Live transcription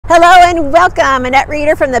Hello and welcome, Annette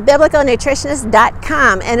Reeder from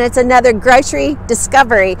thebiblicalnutritionist.com, and it's another grocery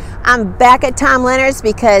discovery. I'm back at Tom Leonard's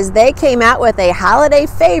because they came out with a holiday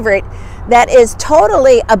favorite that is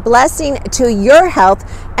totally a blessing to your health.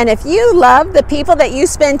 And if you love the people that you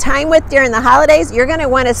spend time with during the holidays, you're going to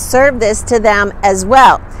want to serve this to them as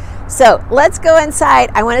well. So let's go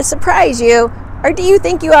inside. I want to surprise you, or do you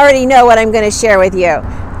think you already know what I'm going to share with you?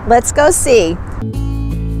 Let's go see.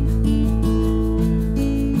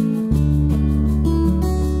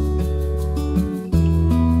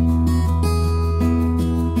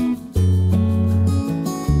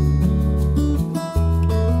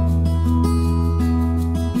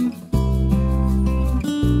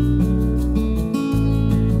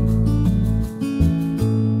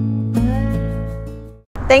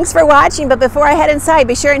 Thanks for watching, but before I head inside,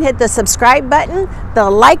 be sure and hit the subscribe button, the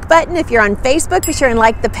like button. If you're on Facebook, be sure and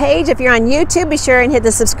like the page. If you're on YouTube, be sure and hit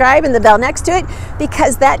the subscribe and the bell next to it,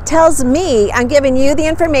 because that tells me I'm giving you the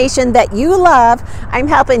information that you love. I'm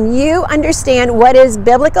helping you understand what is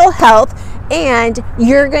biblical health, and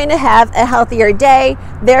you're going to have a healthier day.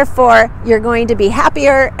 Therefore, you're going to be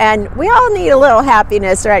happier, and we all need a little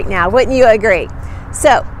happiness right now. Wouldn't you agree?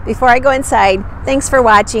 So before I go inside, thanks for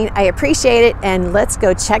watching. I appreciate it, and let's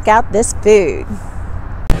go check out this food.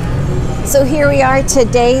 So here we are.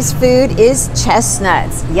 Today's food is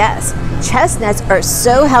chestnuts. Yes, chestnuts are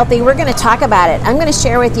so healthy. We're going to talk about it. I'm going to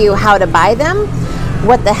share with you how to buy them,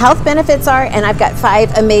 what the health benefits are, and I've got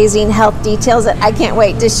 5 amazing health details that I can't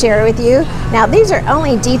wait to share with you. Now, these are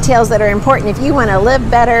only details that are important if you want to live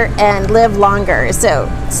better and live longer, so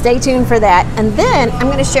stay tuned for that. And then I'm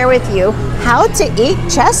going to share with you how to eat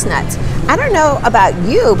chestnuts. I don't know about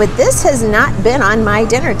you, but this has not been on my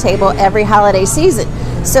dinner table every holiday season.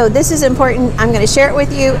 So this is important. I'm going to share it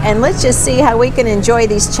with you, and let's just see how we can enjoy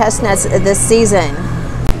these chestnuts this season.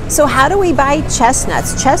 So how do we buy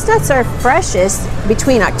chestnuts? Chestnuts are freshest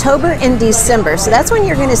between October and December. So that's when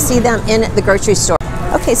you're going to see them in the grocery store.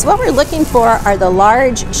 Okay, so what we're looking for are the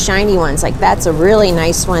large, shiny ones. Like that's a really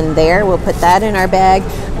nice one there. We'll put that in our bag.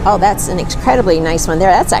 Oh, that's an incredibly nice one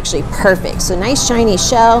there. That's actually perfect. So nice shiny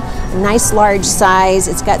shell, nice large size.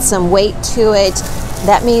 It's got some weight to it.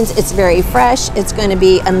 That means it's very fresh. It's going to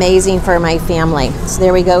be amazing for my family. So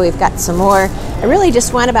there we go. We've got some more. I really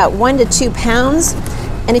just want about 1 to 2 pounds.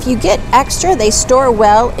 And if you get extra, they store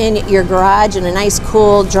well in your garage in a nice,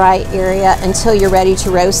 cool, dry area until you're ready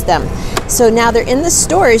to roast them. So now they're in the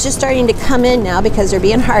stores, just starting to come in now because they're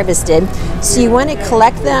being harvested. So you want to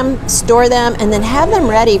collect them, store them, and then have them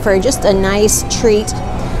ready for just a nice treat.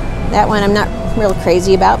 That one I'm not real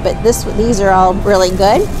crazy about, but these are all really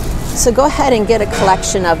good. So go ahead and get a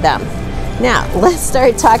collection of them. Now, let's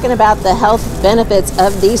start talking about the health benefits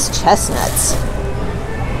of these chestnuts.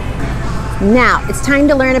 Now, it's time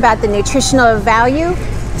to learn about the nutritional value.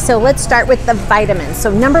 So let's start with the vitamins. So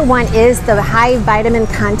number 1 is the high vitamin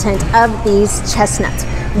content of these chestnuts.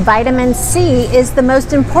 Vitamin C is the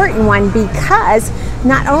most important one, because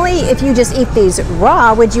not only if you just eat these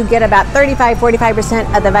raw would you get about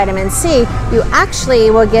 35–45% of the vitamin C, you actually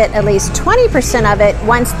will get at least 20% of it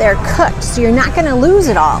once they're cooked. So you're not going to lose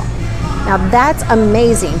it all. Now that's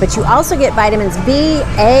amazing, but you also get vitamins B,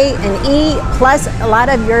 A, and E, plus a lot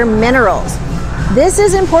of your minerals. This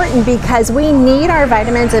is important because we need our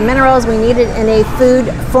vitamins and minerals. We need it in a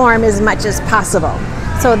food form as much as possible.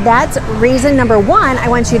 So that's reason number 1, I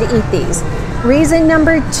want you to eat these. Reason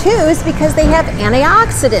number 2 is because they have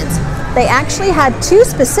antioxidants. They actually have 2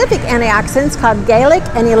 specific antioxidants called gallic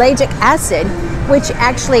and ellagic acid, which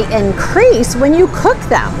actually increase when you cook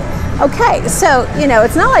them. Okay, so, you know,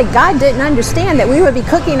 it's not like God didn't understand that we would be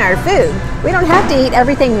cooking our food. We don't have to eat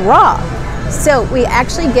everything raw. So we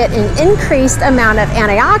actually get an increased amount of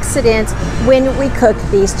antioxidants when we cook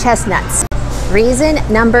these chestnuts. Reason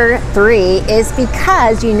number 3 is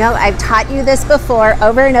because, you know, I've taught you this before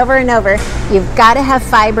over and over and over. You've got to have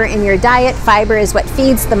fiber in your diet. Fiber is what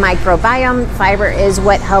feeds the microbiome. Fiber is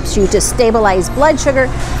what helps you to stabilize blood sugar.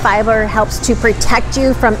 Fiber helps to protect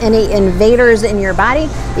you from any invaders in your body,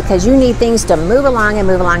 because you need things to move along and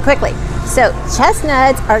move along quickly. So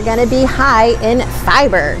chestnuts are going to be high in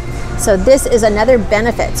fiber. So this is another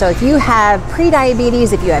benefit. So if you have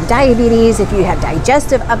pre-diabetes, if you have diabetes, if you have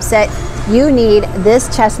digestive upset, you need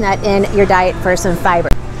this chestnut in your diet for some fiber.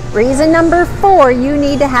 Reason number 4 you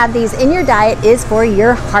need to have these in your diet is for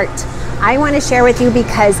your heart. I want to share with you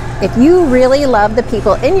because if you really love the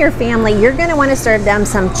people in your family, you're going to want to serve them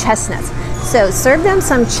some chestnuts. So serve them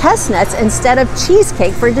some chestnuts instead of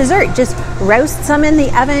cheesecake for dessert. Just roast some in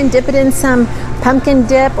the oven, dip it in some pumpkin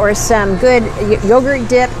dip or some good yogurt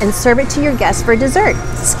dip, and serve it to your guests for dessert.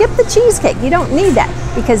 Skip the cheesecake. You don't need that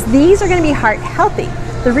because these are going to be heart healthy.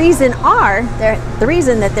 The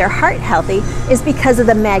reason that they're heart healthy is because of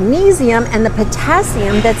the magnesium and the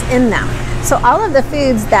potassium that's in them. So all of the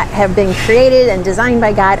foods that have been created and designed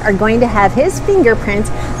by God are going to have His fingerprints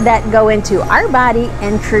that go into our body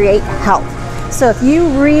and create health. So if you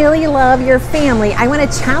really love your family, I want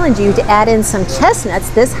to challenge you to add in some chestnuts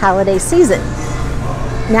this holiday season.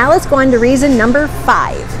 Now let's go on to reason number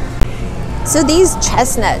 5. So these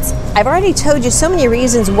chestnuts, I've already told you so many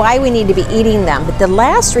reasons why we need to be eating them, but the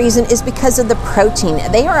last reason is because of the protein.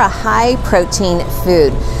 They are a high protein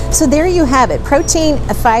food. So there you have it, protein,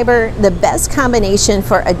 fiber, the best combination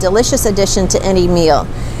for a delicious addition to any meal.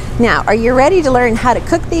 Now, are you ready to learn how to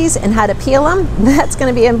cook these and how to peel them? That's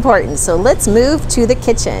going to be important. So let's move to the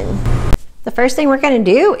kitchen. The first thing we're going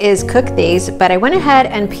to do is cook these, but I went ahead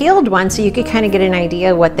and peeled one so you could kind of get an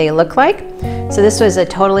idea what they look like. So this was a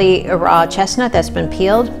totally raw chestnut that's been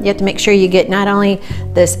peeled. You have to make sure you get not only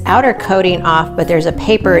this outer coating off, but there's a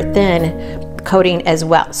paper thin coating as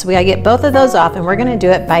well. So we gotta get both of those off, and we're gonna do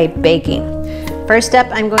it by baking. First step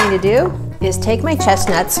I'm going to do is take my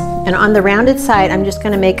chestnuts, and on the rounded side I'm just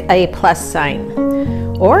going to make a plus sign,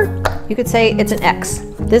 or you could say it's an X.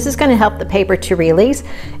 This is going to help the paper to release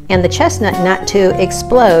and the chestnut not to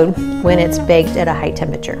explode when it's baked at a high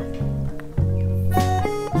temperature.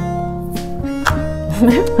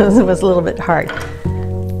 This was a little bit hard.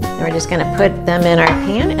 And we're just going to put them in our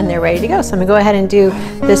pan and they're ready to go. So I'm going to go ahead and do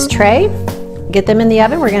this tray, get them in the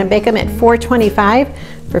oven. We're going to bake them at 425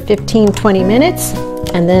 for 15-20 minutes.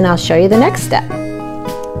 And then I'll show you the next step.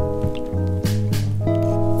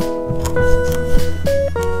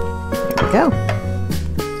 There we go.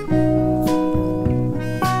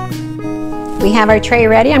 We have our tray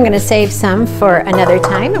ready. I'm going to save some for another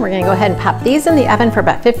time, and we're going to go ahead and pop these in the oven for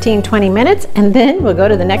about 15-20 minutes, and then we'll go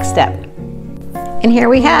to the next step. And here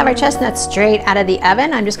we have our chestnuts straight out of the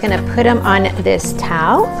oven. I'm just going to put them on this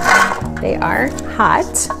towel. They are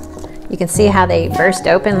hot. You can see how they burst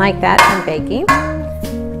open like that from baking.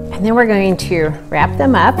 And then we're going to wrap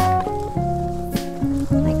them up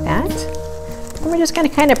like that. And we're just going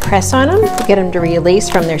to kind of press on them to get them to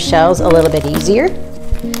release from their shells a little bit easier.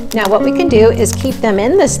 Now what we can do is keep them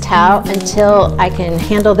in this towel until I can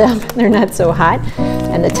handle them. They're not so hot.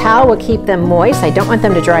 And the towel will keep them moist. I don't want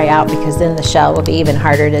them to dry out because then the shell will be even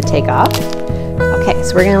harder to take off. Okay,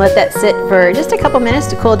 so we're going to let that sit for just a couple minutes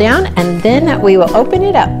to cool down, and then we will open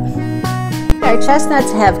it up. Our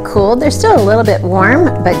chestnuts have cooled. They're still a little bit warm,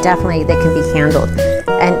 but definitely they can be handled.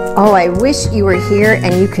 And oh, I wish you were here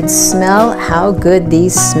and you could smell how good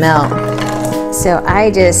these smell. So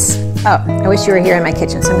I wish you were here in my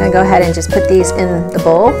kitchen. So I'm gonna go ahead and just put these in the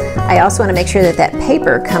bowl. I also wanna make sure that that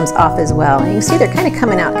paper comes off as well. And you can see they're kind of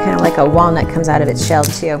coming out kind of like a walnut comes out of its shell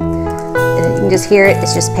too. And you can just hear it,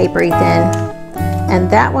 it's just papery thin. And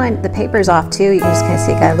that one, the paper's off too. You can just kind of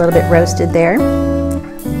see it got a little bit roasted there.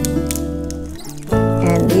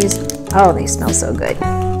 Oh, they smell so good.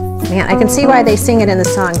 Man, I can see why they sing it in the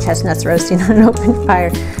song, Chestnuts Roasting on an Open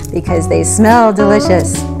Fire, because they smell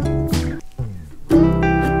delicious.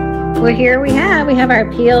 Well, here we have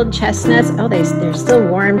our peeled chestnuts. Oh, they're still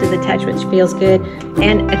warm to the touch, which feels good.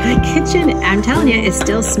 And the kitchen, I'm telling you, it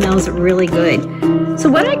still smells really good. So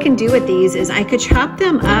what I can do with these is I could chop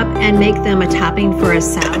them up and make them a topping for a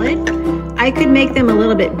salad. I could make them a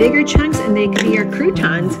little bit bigger chunks, and they could be our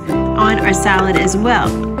croutons on our salad as well.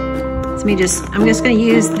 So I'm just going to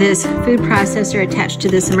use this food processor attached to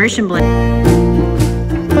this immersion blender.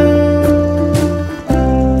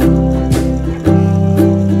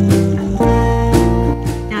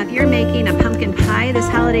 Now, if you're making a pumpkin pie this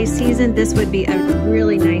holiday season, this would be a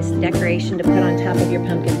really nice decoration to put on top of your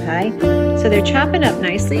pumpkin pie. So they're chopping up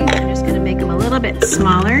nicely. I'm just going to make them a little bit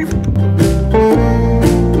smaller.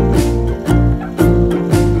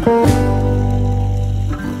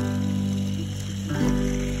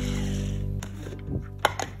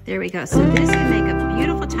 There we go. So this can make a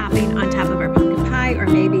beautiful topping on top of our pumpkin pie, or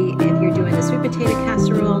maybe if you're doing a sweet potato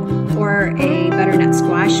casserole or a butternut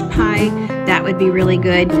squash pie, that would be really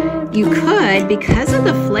good. You could, because of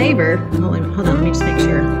the flavor, hold on, let me just make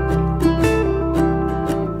sure.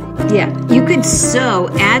 Yeah, you could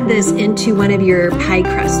add this into one of your pie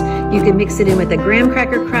crust. You could mix it in with a graham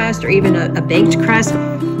cracker crust or even a baked crust.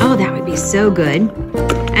 Oh, that would be so good.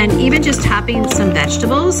 And even just topping some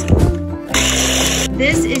vegetables.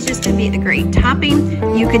 This is just to be a great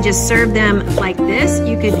topping. You could just serve them like this.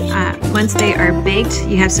 You could, once they are baked,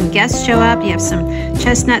 you have some guests show up, you have some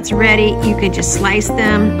chestnuts ready, you could just slice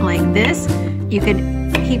them like this. You could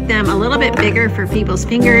keep them a little bit bigger for people's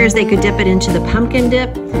fingers. They could dip it into the pumpkin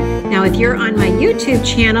dip. Now, if you're on my YouTube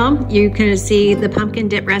channel, you can see the pumpkin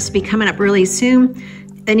dip recipe coming up really soon.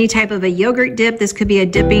 any type of a yogurt dip. This could be a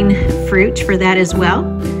dipping fruit for that as well.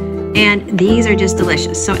 And these are just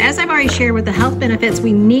delicious. So as I've already shared with the health benefits,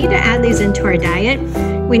 we need to add these into our diet.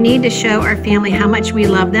 We need to show our family how much we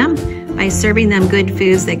love them by serving them good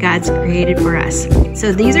foods that God's created for us.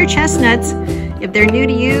 So these are chestnuts. If they're new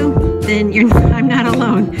to you, then I'm not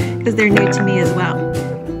alone, because they're new to me as well.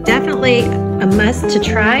 Definitely a must to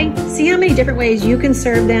try. See how many different ways you can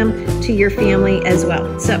serve them to your family as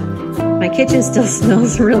well. So my kitchen still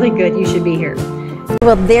smells really good. You should be here.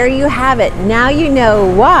 Well, there you have it. Now you know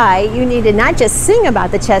why you need to not just sing about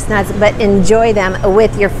the chestnuts, but enjoy them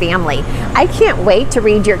with your family. I can't wait to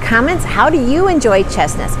read your comments. How do you enjoy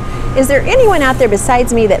chestnuts? Is there anyone out there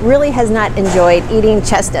besides me that really has not enjoyed eating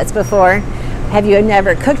chestnuts before? Have you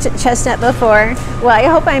never cooked chestnut before? Well, I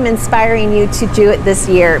hope I'm inspiring you to do it this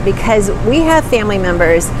year, because we have family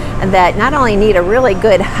members that not only need a really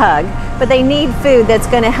good hug, but they need food that's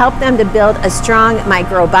going to help them to build a strong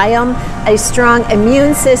microbiome, a strong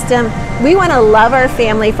immune system. We want to love our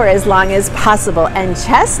family for as long as possible, and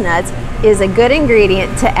chestnuts is a good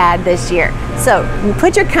ingredient to add this year. So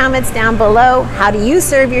put your comments down below. How do you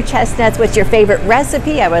serve your chestnuts? What's your favorite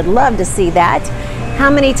recipe? I would love to see that. How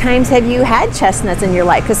many times have you had chestnuts in your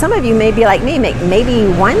life? Because some of you may be like me, maybe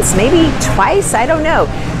once, maybe twice, I don't know.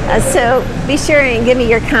 So be sure and give me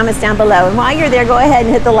your comments down below. And while you're there, go ahead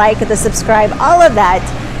and hit the like, hit the subscribe, all of that.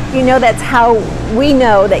 You know, that's how we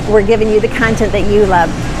know that we're giving you the content that you love.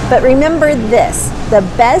 But remember this, the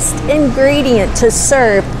best ingredient to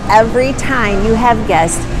serve every time you have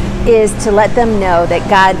guests is to let them know that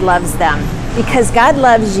God loves them. Because God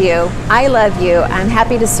loves you, I love you, I'm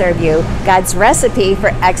happy to serve you. God's recipe for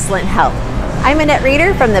excellent health. I'm Annette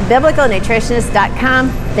Reeder from thebiblicalnutritionist.com.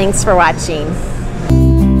 Thanks for watching.